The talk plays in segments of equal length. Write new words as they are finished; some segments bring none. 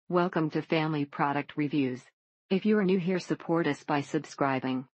Welcome to Family Product Reviews. If you are new here, support us by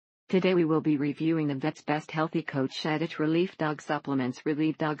subscribing. Today we will be reviewing the Vet's Best Healthy Coat Sheddi Relief Dog Supplements.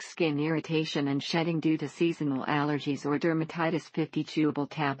 Relieve dog skin irritation and shedding due to seasonal allergies or dermatitis. 50 chewable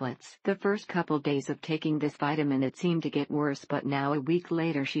tablets. The first couple days of taking this vitamin it seemed to get worse, but now a week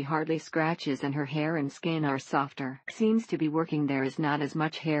later she hardly scratches and her hair and skin are softer. Seems to be working. There is not as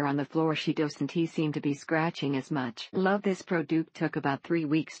much hair on the floor. She doesn't seem to be scratching as much. Love this product. Took about 3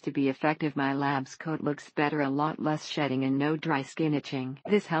 weeks to be effective. My lab's coat looks better, a lot less shedding and no dry skin itching.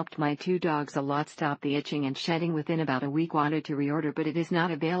 This helped my 2 dogs a lot. Stop the itching and shedding within about a week. Wanted to reorder but it is not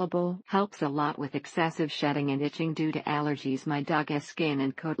available. Helps a lot with excessive shedding and itching due to allergies. My dog's skin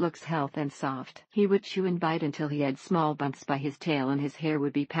and coat looks healthy and soft. He would chew and bite until he had small bumps by his tail and his hair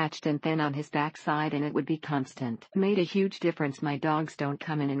would be patched and thin on his backside and it would be constant. Made a huge difference. My dogs don't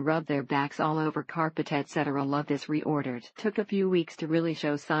come in and rub their backs all over carpet etc. Love this. Reordered. Took a few weeks to really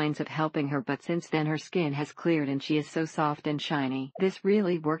show signs of helping her, but since then her skin has cleared and she is so soft and shiny. This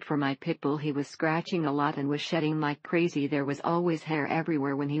really worked for my pit bull. He was scratching a lot and was shedding like crazy. There was always hair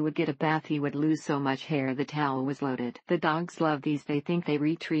everywhere. When he would get a bath he would lose so much hair the towel was loaded. The dogs love these. They think they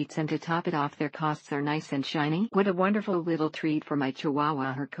re treats, and to top it off their costs are nice and shiny. What a wonderful little treat for my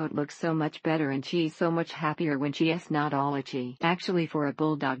chihuahua. Her coat looks so much better and she's so much happier when she is not all itchy. Actually for a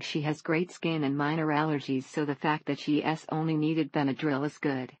bulldog she has great skin and minor allergies, so the fact that she only needed Benadryl is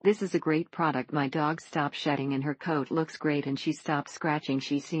good. This is a great product. My dog stopped shedding and her coat looks great and she stopped scratching.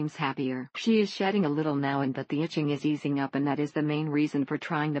 She seems happier. She is shedding a little now but the itching is easing up, and that is the main reason for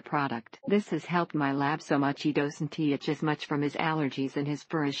trying the product. This has helped my lab so much. He doesn't itch as much from his allergies and his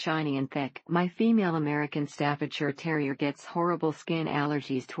fur is shiny and thick. My female American Staffordshire Terrier gets horrible skin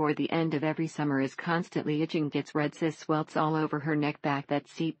allergies toward the end of every summer, is constantly itching, gets red cyst welts all over her neck, back that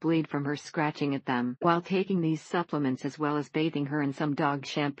seep bleed from her scratching at them. While taking these supplements as well as bathing her in some dog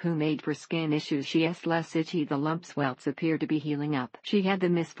shampoo made for skin issues, she is less itchy. The lumps welts appear to be healing up. She had the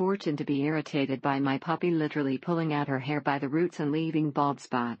misfortune to be irritated by my puppy literally pulling out her hair by the roots and leaving bald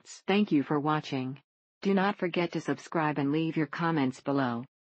spots. Thank you for watching. Do not forget to subscribe and leave your comments below.